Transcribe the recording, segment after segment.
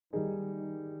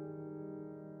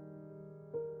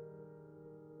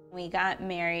We got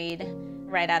married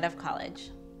right out of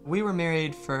college. We were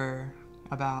married for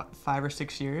about 5 or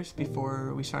 6 years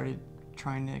before we started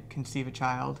trying to conceive a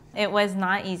child. It was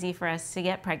not easy for us to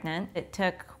get pregnant. It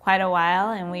took quite a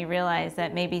while, and we realized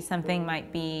that maybe something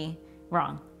might be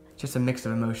wrong. Just a mix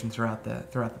of emotions throughout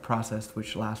the process,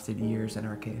 which lasted years in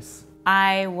our case.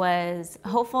 I was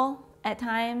hopeful at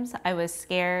times. I was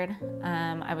scared.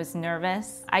 I was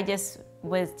nervous. I just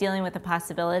was dealing with the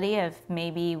possibility of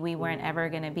maybe we weren't ever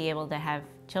going to be able to have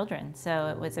children. So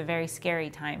it was a very scary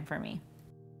time for me.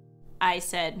 I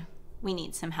said, we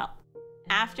need some help.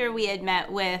 After we had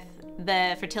met with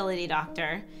the fertility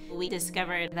doctor, we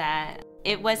discovered that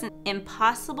it wasn't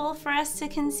impossible for us to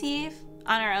conceive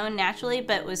on our own naturally,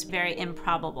 but was very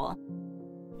improbable.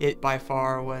 It by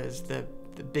far was the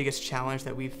biggest challenge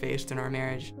that we've faced in our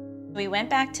marriage. We went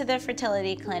back to the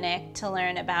fertility clinic to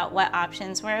learn about what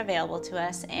options were available to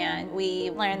us, and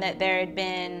we learned that there had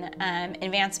been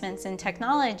advancements in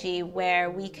technology where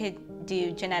we could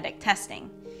do genetic testing.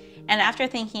 And after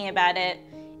thinking about it,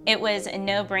 it was a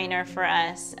no-brainer for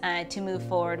us to move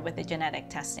forward with the genetic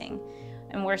testing.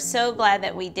 And we're so glad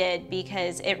that we did,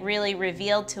 because it really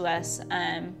revealed to us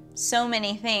so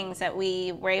many things that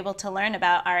we were able to learn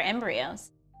about our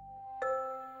embryos.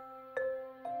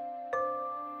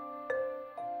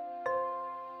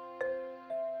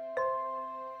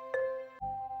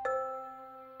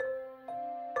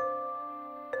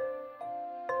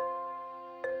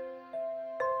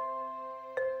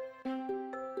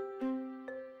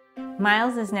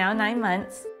 Miles is now 9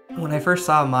 months. When I first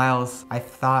saw Miles, I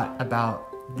thought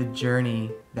about the journey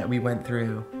that we went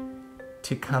through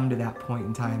to come to that point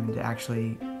in time and to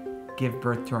actually give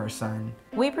birth to our son.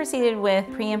 We proceeded with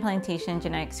preimplantation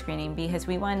genetic screening because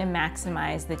we wanted to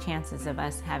maximize the chances of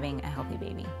us having a healthy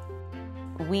baby.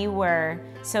 We were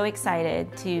so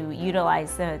excited to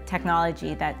utilize the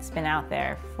technology that's been out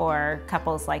there for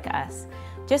couples like us.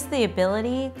 Just the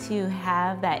ability to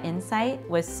have that insight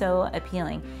was so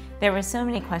appealing. There were so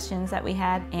many questions that we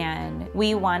had, and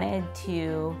we wanted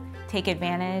to take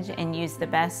advantage and use the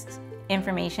best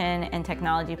information and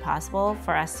technology possible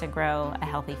for us to grow a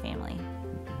healthy family.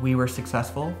 We were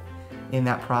successful in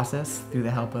that process through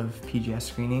the help of PGS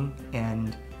screening,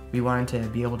 and we wanted to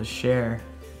be able to share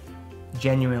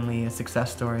genuinely a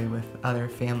success story with other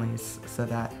families so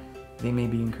that they may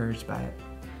be encouraged by it.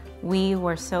 We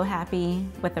were so happy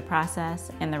with the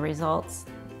process and the results.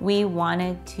 We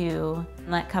wanted to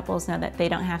let couples know that they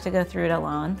don't have to go through it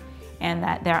alone, and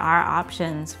that there are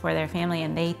options for their family,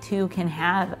 and they too can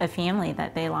have a family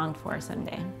that they longed for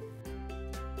someday.